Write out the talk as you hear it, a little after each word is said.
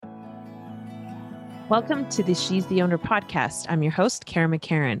Welcome to the She's the Owner podcast. I'm your host, Karen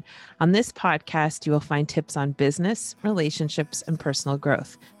McCarran. On this podcast, you will find tips on business, relationships, and personal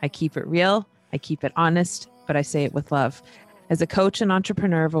growth. I keep it real, I keep it honest, but I say it with love. As a coach and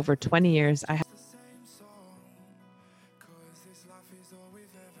entrepreneur of over 20 years, I have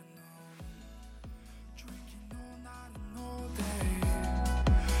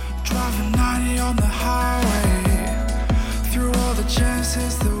driving 90 on the highway through all the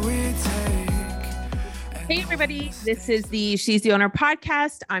chances that we take. Hey everybody, this is the She's the Owner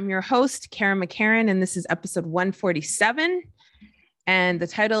podcast. I'm your host, Karen McCarran, and this is episode 147. And the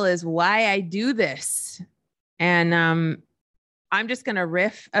title is Why I Do This. And I'm just going to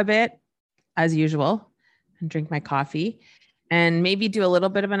riff a bit as usual and drink my coffee and maybe do a little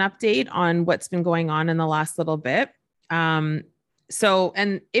bit of an update on what's been going on in the last little bit. And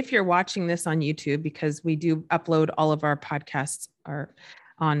if you're watching this on YouTube, because we do upload all of our podcasts are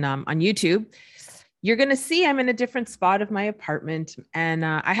on YouTube, you're going to see I'm in a different spot of my apartment, and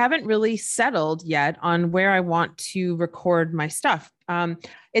I haven't really settled yet on where I want to record my stuff.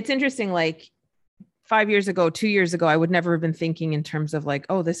 It's interesting, like 5 years ago, 2 years ago, I would never have been thinking in terms of like,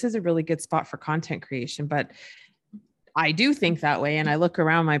 oh, this is a really good spot for content creation. But I do think that way. And I look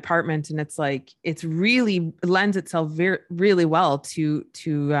around my apartment and it's like, it's really lends itself really well to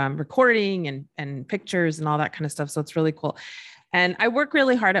recording and pictures and all that kind of stuff. So it's really cool. And I work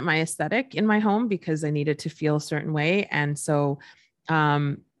really hard at my aesthetic in my home because I need it to feel a certain way. And so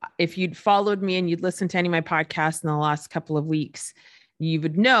if you'd followed me and you'd listened to any of my podcasts in the last couple of weeks, you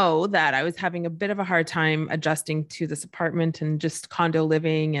would know that I was having a bit of a hard time adjusting to this apartment and just condo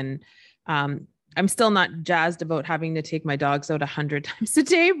living. And I'm still not jazzed about having to take my dogs out 100 times a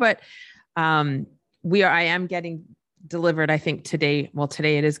day, but I am getting delivered, I think today. Well,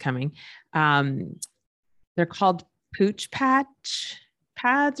 today it is coming. They're called Pooch Patch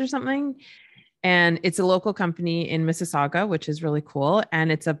pads or something. And it's a local company in Mississauga, which is really cool.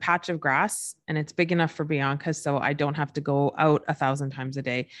 And it's a patch of grass and it's big enough for Bianca. So I don't have to go out 1,000 times a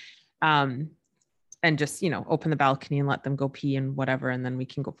day. And just, open the balcony and let them go pee and whatever. And then we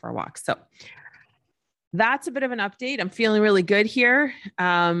can go for a walk. So that's a bit of an update. I'm feeling really good here.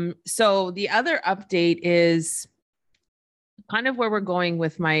 So the other update is kind of where we're going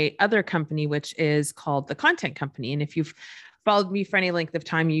with my other company, which is called The Content Company. And if you've followed me for any length of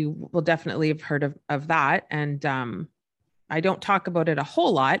time, you will definitely have heard of that. And I don't talk about it a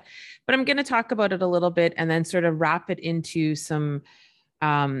whole lot, but I'm going to talk about it a little bit and then sort of wrap it into some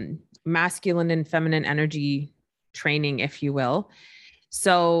masculine and feminine energy training, if you will.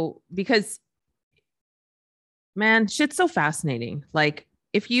 So, because man, shit's so fascinating. Like,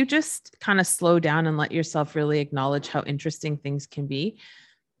 if you just kind of slow down and let yourself really acknowledge how interesting things can be,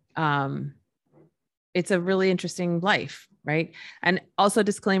 it's a really interesting life, right? And also,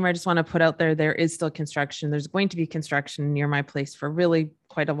 disclaimer, I just want to put out there is still construction. There's going to be construction near my place for really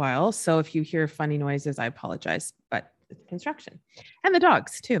quite a while. So if you hear funny noises, I apologize, but it's construction and the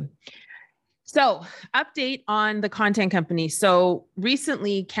dogs too. So, update on The Content Company. So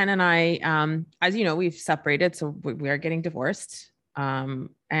recently, Ken and I, as you know, we've separated. So we are getting divorced.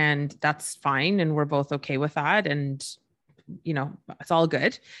 And that's fine. And we're both okay with that. And, it's all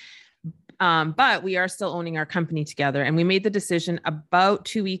good. But we are still owning our company together. And we made the decision about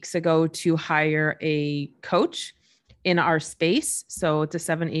 2 weeks ago to hire a coach in our space. So it's a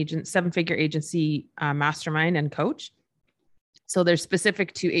seven-figure agency, mastermind and coach. So they're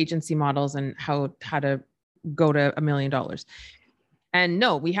specific to agency models and how to go to $1 million. And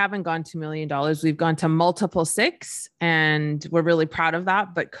no, we haven't gone to $1 million. We've gone to multiple six, and we're really proud of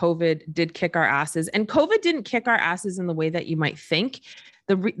that. But COVID did kick our asses, and COVID didn't kick our asses in the way that you might think.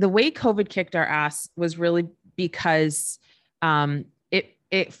 The way COVID kicked our ass was really because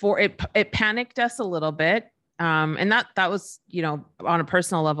it panicked us a little bit. And that was, on a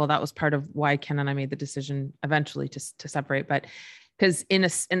personal level, that was part of why Ken and I made the decision eventually to separate. But because in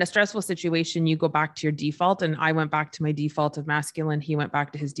a stressful situation, you go back to your default, and I went back to my default of masculine. He went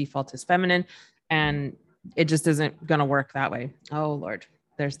back to his default as feminine, and it just isn't going to work that way. Oh Lord,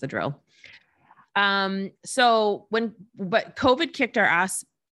 there's the drill. But COVID kicked our ass.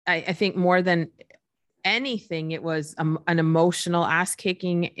 I think more than anything, it was an emotional ass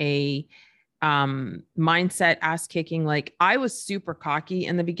kicking, mindset ass kicking. Like, I was super cocky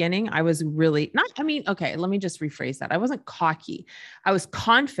in the beginning. I was really okay, let me just rephrase that. I wasn't cocky. I was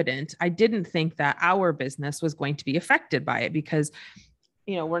confident. I didn't think that our business was going to be affected by it because,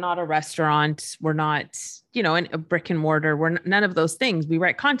 we're not a restaurant. We're not, in a brick and mortar. We're none of those things. We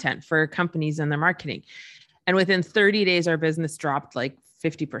write content for companies and their marketing. And within 30 days, our business dropped like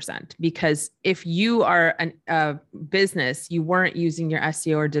 50%, because if you are a business, you weren't using your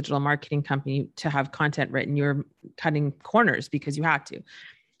SEO or digital marketing company to have content written, you're cutting corners because you had to.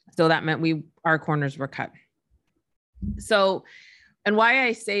 So that meant our corners were cut. So, and why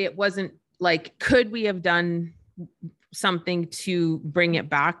I say it wasn't like, could we have done something to bring it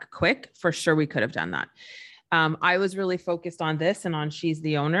back quick? For sure, we could have done that. I was really focused on this and on She's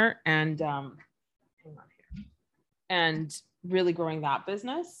the Owner, and hang on here, and really growing that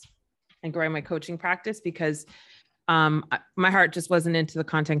business and growing my coaching practice, because my heart just wasn't into the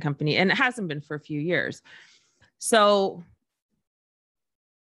content company, and it hasn't been for a few years. So,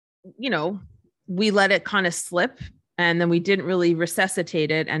 we let it kind of slip, and then we didn't really resuscitate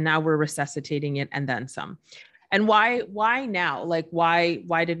it. And now we're resuscitating it and then some. And why now? Like,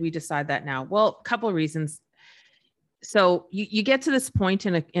 why did we decide that now? Well, a couple of reasons. So you get to this point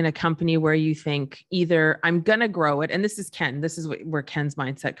in a company where you think either I'm going to grow it. And this is Ken, this is where Ken's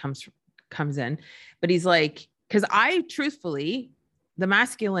mindset comes in, but he's like, cause I truthfully, the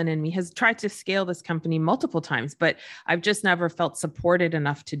masculine in me has tried to scale this company multiple times, but I've just never felt supported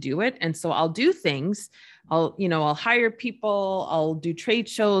enough to do it. And so I'll do things. I'll hire people, I'll do trade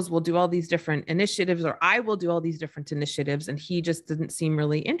shows, we'll do all these different initiatives, or I will do all these different initiatives. And he just didn't seem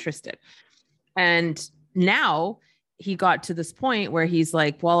really interested. And now he got to this point where he's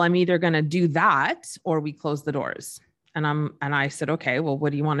like, well, I'm either going to do that or we close the doors. And I said, okay, well,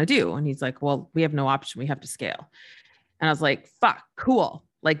 what do you want to do? And he's like, well, we have no option. We have to scale. And I was like, fuck, cool.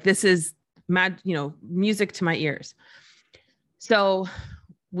 Like, this is mad, music to my ears. So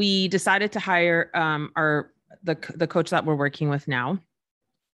we decided to hire the coach that we're working with now.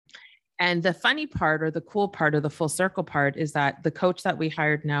 And the funny part, or the cool part, or the full circle part, is that the coach that we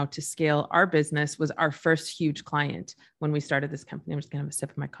hired now to scale our business was our first huge client when we started this company. I'm just gonna have a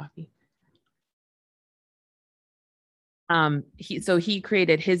sip of my coffee. He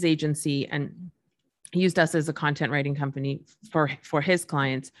created his agency and he used us as a content writing company for his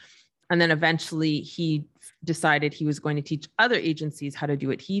clients. And then eventually he decided he was going to teach other agencies how to do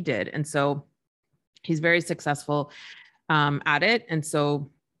what he did. And so he's very successful at it. And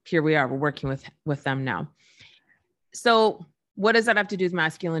so here we are, we're working with them now. So what does that have to do with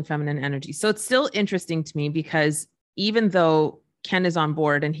masculine, feminine energy? So it's still interesting to me, because even though Ken is on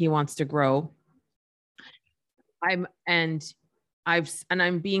board and he wants to grow, I'm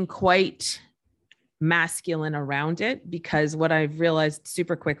being quite masculine around it, because what I've realized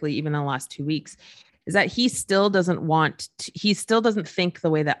super quickly, even in the last 2 weeks, is that he still doesn't think the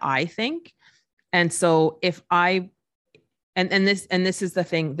way that I think. And so if this is the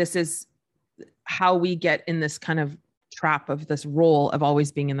thing, this is how we get in this kind of trap of this role of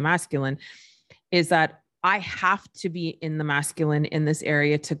always being in the masculine, is that I have to be in the masculine in this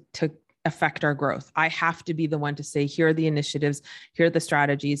area to affect our growth. I have to be the one to say, here are the initiatives, here are the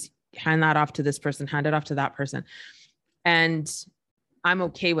strategies, hand that off to this person, hand it off to that person. And I'm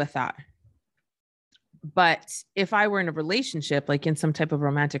okay with that. But if I were in a relationship, like in some type of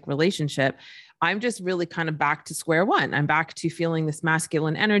romantic relationship, I'm just really kind of back to square one. I'm back to feeling this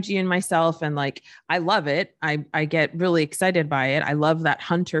masculine energy in myself. And like, I love it. I get really excited by it. I love that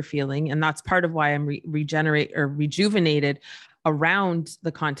hunter feeling. And that's part of why I'm rejuvenated around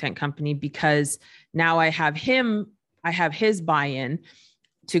the content company, because now I have his buy-in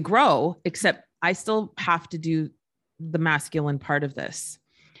to grow, except I still have to do the masculine part of this.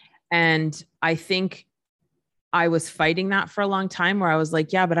 And I think I was fighting that for a long time, where I was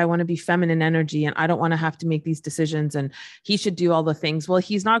like, yeah, but I want to be feminine energy and I don't want to have to make these decisions and he should do all the things. Well,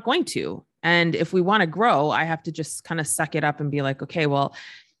 he's not going to. And if we want to grow, I have to just kind of suck it up and be like, okay, well,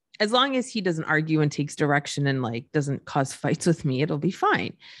 as long as he doesn't argue and takes direction and like doesn't cause fights with me, it'll be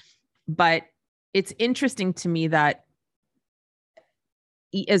fine. But it's interesting to me that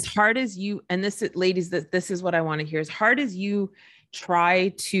as hard as you, and this, ladies, this is what I want to hear, as hard as you try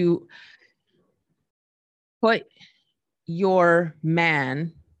to put your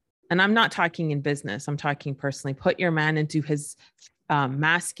man, and I'm not talking in business, I'm talking personally, put your man into his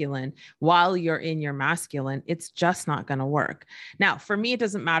masculine while you're in your masculine, it's just not going to work. Now, for me, it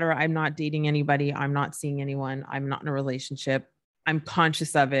doesn't matter. I'm not dating anybody. I'm not seeing anyone. I'm not in a relationship. I'm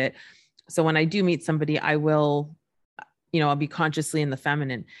conscious of it. So when I do meet somebody, I will, I'll be consciously in the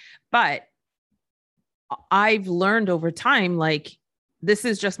feminine. But I've learned over time, like, this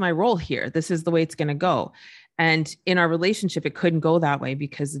is just my role here. This is the way it's going to go. And in our relationship, it couldn't go that way,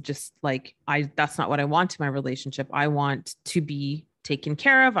 because it just like, that's not what I want in my relationship. I want to be taken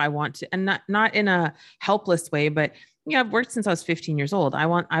care of. I want to, and not in a helpless way, but I've worked since I was 15 years old. I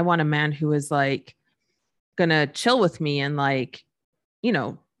want a man who is like going to chill with me and like,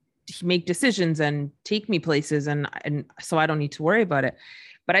 make decisions and take me places. And so I don't need to worry about it.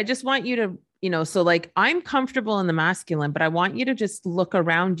 But I just want you to, so like I'm comfortable in the masculine, but I want you to just look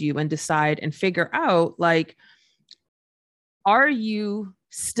around you and decide and figure out, like, are you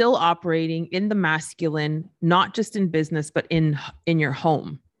still operating in the masculine, not just in business, but in your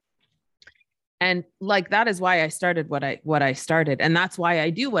home? And like, that is why I started what I started. And that's why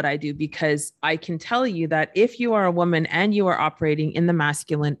I do what I do, because I can tell you that if you are a woman and you are operating in the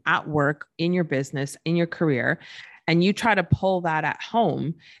masculine at work, in your business, in your career, and you try to pull that at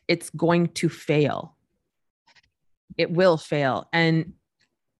home, it's going to fail. It will fail. And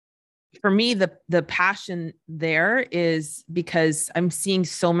for me, the passion there is because I'm seeing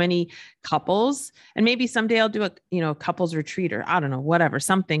so many couples, and maybe someday I'll do a couples retreat, or I don't know, whatever,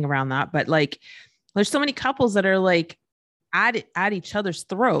 something around that. But like, there's so many couples that are like at each other's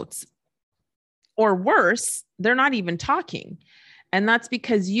throats, or worse, they're not even talking. And that's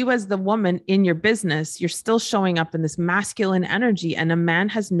because you, as the woman in your business, you're still showing up in this masculine energy, and a man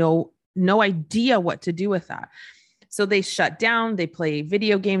has no idea what to do with that. So they shut down, they play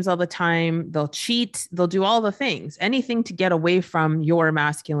video games all the time, they'll cheat, they'll do all the things, anything to get away from your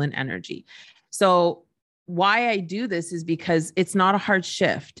masculine energy. So why I do this is because it's not a hard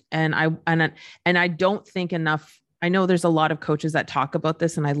shift. And I don't think enough. I know there's a lot of coaches that talk about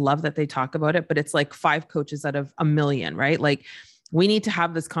this, and I love that they talk about it, but it's like 5 coaches out of a million, right? Like, we need to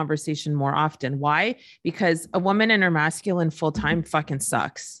have this conversation more often. Why? Because a woman in her masculine full-time fucking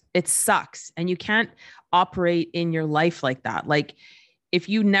sucks. It sucks. And you can't operate in your life like that. Like, if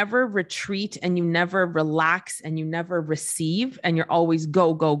you never retreat and you never relax and you never receive, and you're always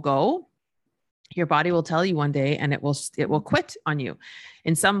go, go, go, your body will tell you one day, and it will quit on you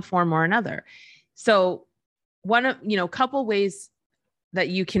in some form or another. So one of, couple ways that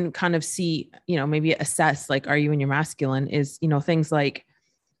you can kind of see, maybe assess, like, are you in your masculine, is, things like,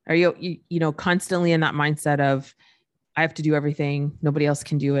 are you constantly in that mindset of, I have to do everything. Nobody else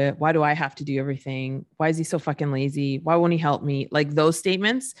can do it. Why do I have to do everything? Why is he so fucking lazy? Why won't he help me? Like, those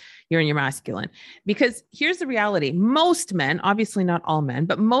statements, you're in your masculine. Because here's the reality. Most men, obviously not all men,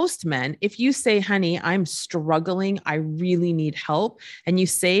 but most men, if you say, honey, I'm struggling, I really need help, and you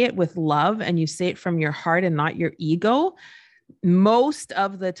say it with love and you say it from your heart and not your ego, most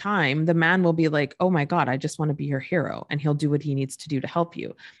of the time, the man will be like, oh my God, I just want to be your hero. And he'll do what he needs to do to help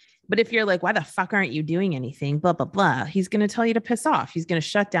you. But if you're like, why the fuck aren't you doing anything? Blah, blah, blah. He's going to tell you to piss off. He's going to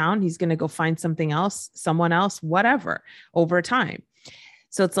shut down. He's going to go find something else, someone else, whatever, over time.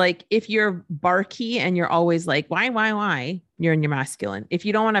 So it's like, if you're barky and you're always like, why, you're in your masculine. If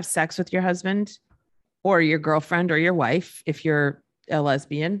you don't want to have sex with your husband or your girlfriend or your wife, if you're a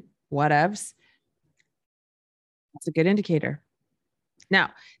lesbian, whatevs, that's a good indicator.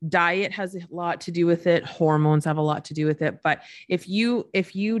 Now, diet has a lot to do with it. Hormones have a lot to do with it. But if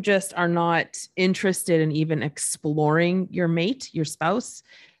you just are not interested in even exploring your mate, your spouse,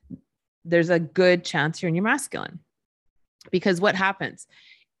 there's a good chance you're in your masculine. Because what happens?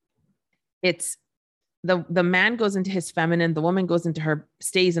 It's the man goes into his feminine, the woman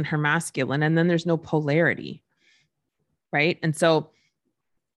stays in her masculine, and then there's no polarity. Right. And so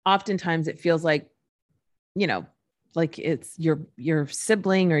oftentimes it feels like, like it's your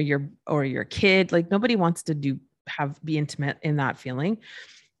sibling or your kid. Like, nobody wants to be intimate in that feeling.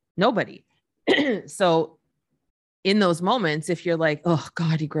 Nobody. So in those moments, if you're like, oh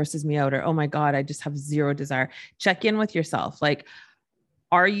God, he grosses me out, or, oh my God, I just have zero desire, check in with yourself. Like,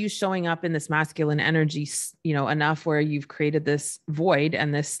 are you showing up in this masculine energy, enough where you've created this void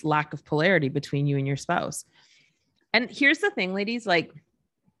and this lack of polarity between you and your spouse? And here's the thing, ladies, like,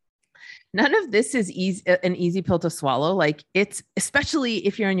 none of this is an easy pill to swallow. Like, it's, especially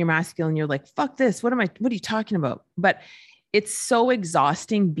if you're in your masculine, you're like, fuck this. What are you talking about? But it's so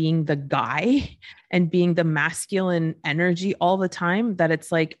exhausting being the guy and being the masculine energy all the time, that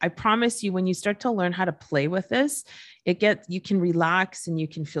it's like, I promise you, when you start to learn how to play with this, you can relax and you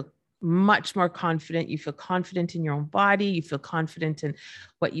can feel much more confident. You feel confident in your own body. You feel confident in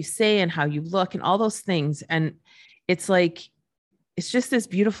what you say and how you look and all those things. And it's like, it's just this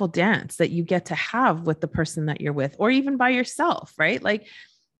beautiful dance that you get to have with the person that you're with, or even by yourself, right? Like,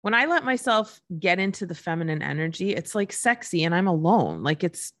 when I let myself get into the feminine energy, it's like sexy and I'm alone. Like,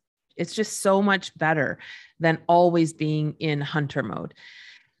 it's just so much better than always being in hunter mode.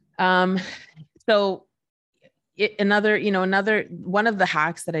 So another one of the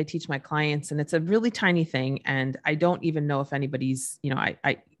hacks that I teach my clients, and it's a really tiny thing, and I don't even know if anybody's,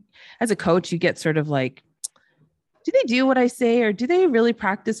 I as a coach, you get sort of like, do they do what I say, or do they really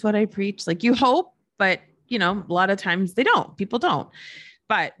practice what I preach? Like, you hope, but a lot of times they don't. People don't.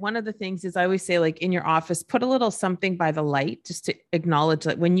 But one of the things is I always say, like in your office, put a little something by the light just to acknowledge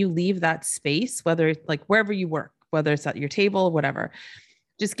that when you leave that space, whether like wherever you work, whether it's at your table, whatever,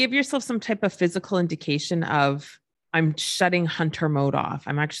 just give yourself some type of physical indication of I'm shutting hunter mode off.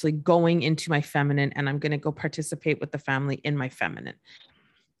 I'm actually going into my feminine and I'm going to go participate with the family in my feminine.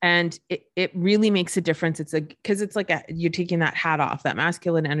 And it really makes a difference. Because it's like you're taking that hat off, that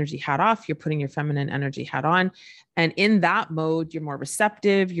masculine energy hat off, you're putting your feminine energy hat on. And in that mode, you're more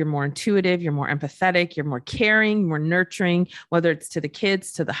receptive, you're more intuitive, you're more empathetic, you're more caring, more nurturing, whether it's to the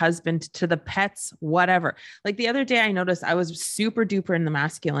kids, to the husband, to the pets, whatever. Like the other day, I noticed I was super duper in the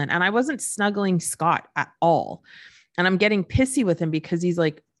masculine and I wasn't snuggling Scott at all. And I'm getting pissy with him because he's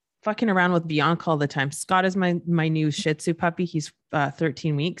like fucking around with Bianca all the time. Scott is my new Shih Tzu puppy. He's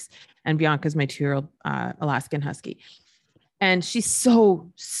 13 weeks and Bianca's my 2-year-old Alaskan Husky. And she's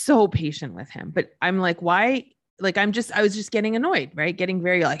so patient with him. But I'm like, why? Like, I was just getting annoyed, right? Getting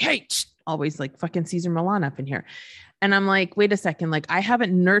very like, hey, always like fucking Caesar Milan up in here. And I'm like, wait a second. Like, I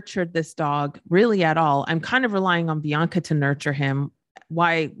haven't nurtured this dog really at all. I'm kind of relying on Bianca to nurture him.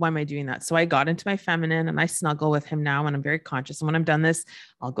 Why am I doing that? So I got into my feminine and I snuggle with him now. And I'm very conscious. And when I'm done this,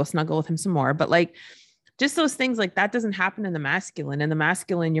 I'll go snuggle with him some more. But like, just those things like that doesn't happen in the masculine. In the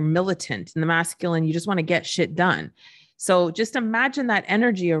masculine, you're militant. In the masculine, you just want to get shit done. So just imagine that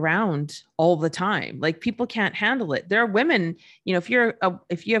energy around all the time. Like people can't handle it. There are women, you know,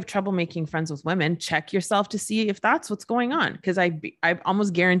 if you have trouble making friends with women, check yourself to see if that's what's going on. Cause I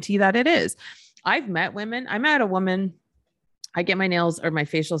almost guarantee that it is. I've met women. I met a woman. I get my nails or my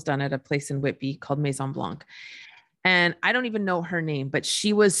facials done at a place in Whitby called Maison Blanc. And I don't even know her name, but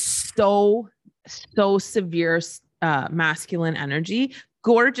she was so severe, masculine energy.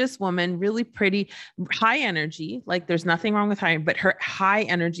 Gorgeous woman, really pretty, high energy. Like there's nothing wrong with high, but her high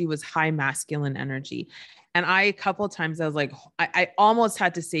energy was high masculine energy. And a couple of times I was like, I almost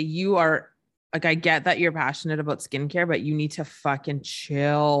had to say, you are like, I get that you're passionate about skincare, but you need to fucking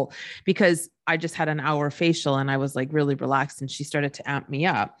chill, because I just had an hour facial and I was like really relaxed and she started to amp me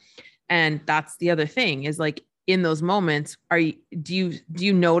up. And that's the other thing is like, in those moments, do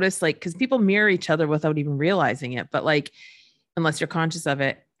you notice, like, cause people mirror each other without even realizing it, but like, unless you're conscious of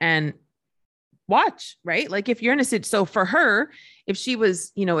it and watch, right? Like if you're in so for her, if she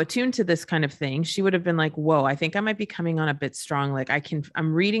was, you know, attuned to this kind of thing, she would have been like, whoa, I think I might be coming on a bit strong. Like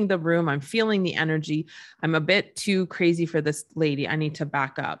I'm reading the room. I'm feeling the energy. I'm a bit too crazy for this lady. I need to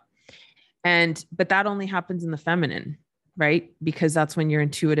back up. But that only happens in the feminine, right? Because that's when you're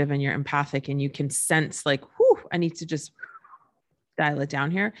intuitive and you're empathic and you can sense like, whew, I need to just dial it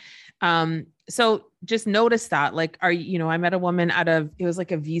down here. So just notice that, like, I met a woman it was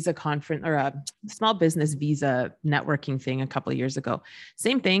like a visa conference or a small business visa networking thing a couple of years ago.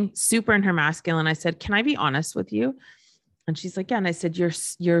 Same thing, super in her masculine. I said, can I be honest with you? And she's like, yeah. And I said,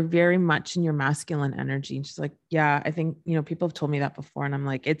 you're very much in your masculine energy. And she's like, yeah, I think, people have told me that before. And I'm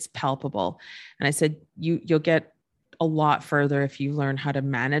like, it's palpable. And I said, you'll get a lot further if you learn how to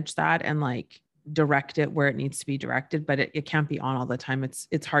manage that and like direct it where it needs to be directed, but it can't be on all the time.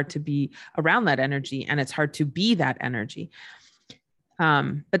 It's hard to be around that energy and it's hard to be that energy.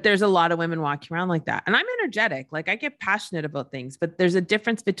 But there's a lot of women walking around like that. And I'm energetic. Like I get passionate about things, but there's a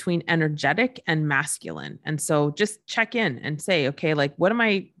difference between energetic and masculine. And so just check in and say, okay, like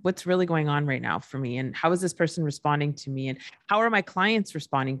what's really going on right now for me? And how is this person responding to me? And how are my clients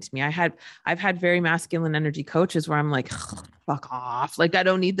responding to me? I've had very masculine energy coaches where I'm like, fuck off. Like, I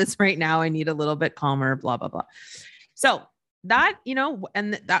don't need this right now. I need a little bit calmer, blah, blah, blah. So that,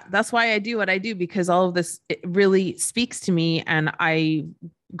 and that's why I do what I do, because all of this, it really speaks to me and I've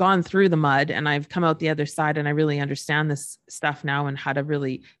gone through the mud and I've come out the other side and I really understand this stuff now and how to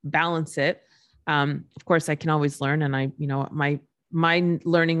really balance it. Of course I can always learn and my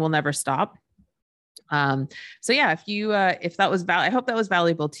learning will never stop. So yeah, if that was I hope that was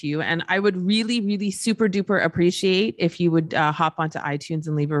valuable to you. And I would really, really super duper appreciate if you would hop onto iTunes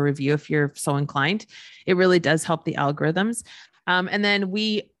and leave a review if you're so inclined. It really does help the algorithms. And then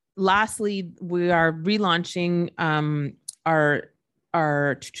lastly, we are relaunching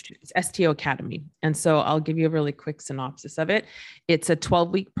our STO Academy. And so I'll give you a really quick synopsis of it. It's a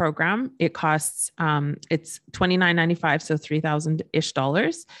 12-week program. It costs, it's $29.95. So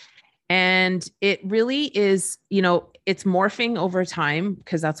 $3,000-ish. And it really is, it's morphing over time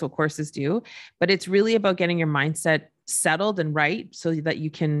because that's what courses do, but it's really about getting your mindset settled and right so that you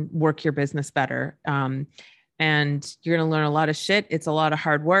can work your business better. And you're going to learn a lot of shit. It's a lot of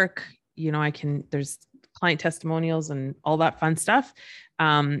hard work. There's client testimonials and all that fun stuff.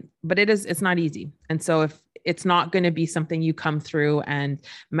 But it's not easy. And so if it's not going to be something you come through and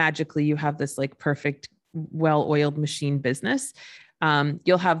magically you have this like perfect, well-oiled machine business,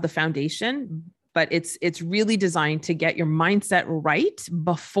 You'll have the foundation, but it's really designed to get your mindset right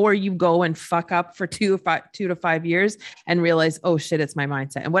before you go and fuck up for 2 to 5 years and realize, oh shit, it's my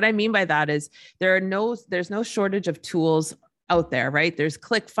mindset. And what I mean by that is there's no shortage of tools out there, right? There's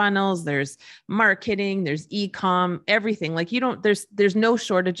ClickFunnels, there's marketing, there's e-com, everything. Like there's no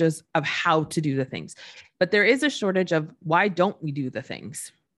shortages of how to do the things, but there is a shortage of why don't we do the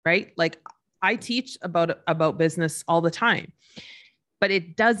things, right? Like I teach about business all the time, but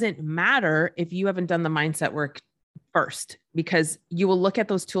it doesn't matter if you haven't done the mindset work first, because you will look at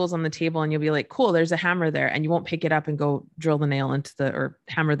those tools on the table and you'll be like, cool, there's a hammer there. And you won't pick it up and go drill the nail or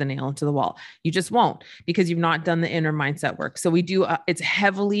hammer the nail into the wall. You just won't, because you've not done the inner mindset work. So we do, it's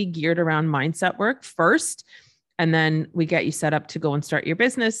heavily geared around mindset work first. And then we get you set up to go and start your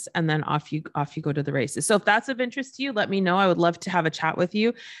business. And then off you go to the races. So if that's of interest to you, let me know. I would love to have a chat with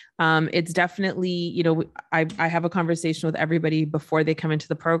you. It's definitely, I have a conversation with everybody before they come into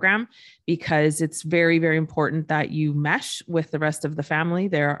the program, because it's very, very important that you mesh with the rest of the family.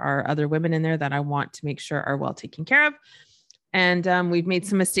 There are other women in there that I want to make sure are well taken care of. And we've made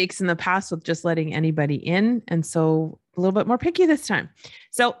some mistakes in the past with just letting anybody in. And so a little bit more picky this time.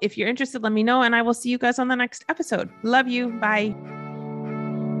 So if you're interested, let me know, and I will see you guys on the next episode. Love you. Bye.